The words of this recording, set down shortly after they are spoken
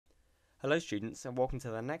Hello students, and welcome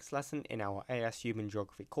to the next lesson in our AS Human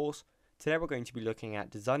Geography course. Today we're going to be looking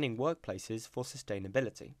at designing workplaces for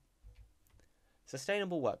sustainability.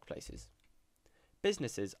 Sustainable workplaces.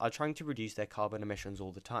 Businesses are trying to reduce their carbon emissions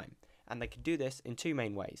all the time, and they can do this in two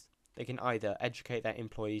main ways. They can either educate their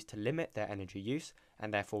employees to limit their energy use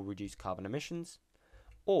and therefore reduce carbon emissions,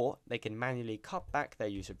 or they can manually cut back their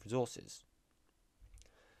use of resources.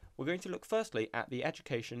 We're going to look firstly at the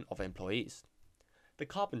education of employees. The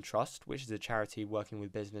Carbon Trust, which is a charity working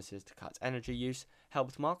with businesses to cut energy use,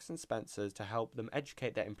 helped Marks and Spencer to help them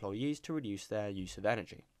educate their employees to reduce their use of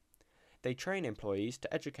energy. They train employees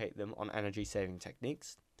to educate them on energy-saving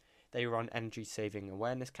techniques. They run energy-saving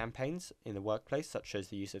awareness campaigns in the workplace, such as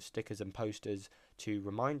the use of stickers and posters to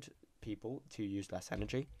remind people to use less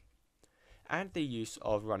energy, and the use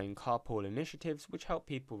of running carpool initiatives, which help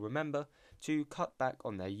people remember to cut back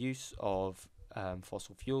on their use of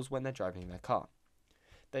fossil fuels when they're driving their car.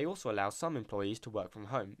 They also allow some employees to work from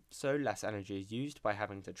home, so less energy is used by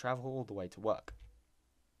having to travel all the way to work.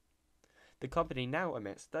 The company now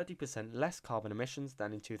emits 30% less carbon emissions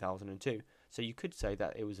than in 2002, so you could say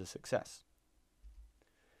that it was a success.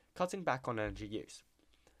 Cutting back on energy use.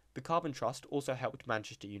 The Carbon Trust also helped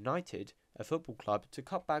Manchester United, a football club, to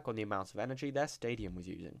cut back on the amount of energy their stadium was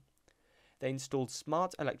using. They installed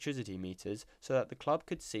smart electricity meters so that the club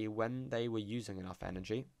could see when they were using enough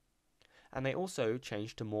energy, and they also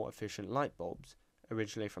changed to more efficient light bulbs,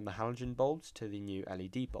 originally from the halogen bulbs to the new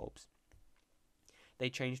LED bulbs. They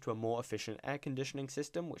changed to a more efficient air conditioning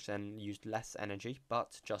system, which then used less energy,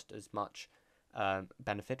 but just as much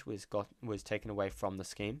benefit was taken away from the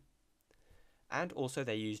scheme. And also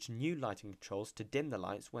they used new lighting controls to dim the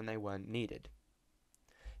lights when they weren't needed.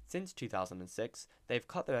 Since 2006, they've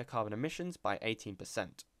cut their carbon emissions by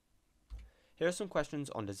 18%. Here are some questions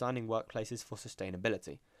on designing workplaces for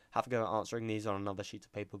sustainability. Have a go at answering these on another sheet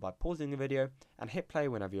of paper by pausing the video, and hit play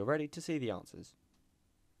whenever you're ready to see the answers.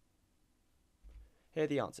 Here are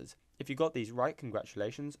the answers. If you got these right,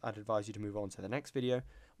 congratulations. I'd advise you to move on to the next video,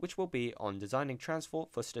 which will be on designing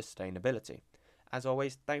transport for sustainability. As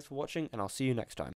always, thanks for watching, and I'll see you next time.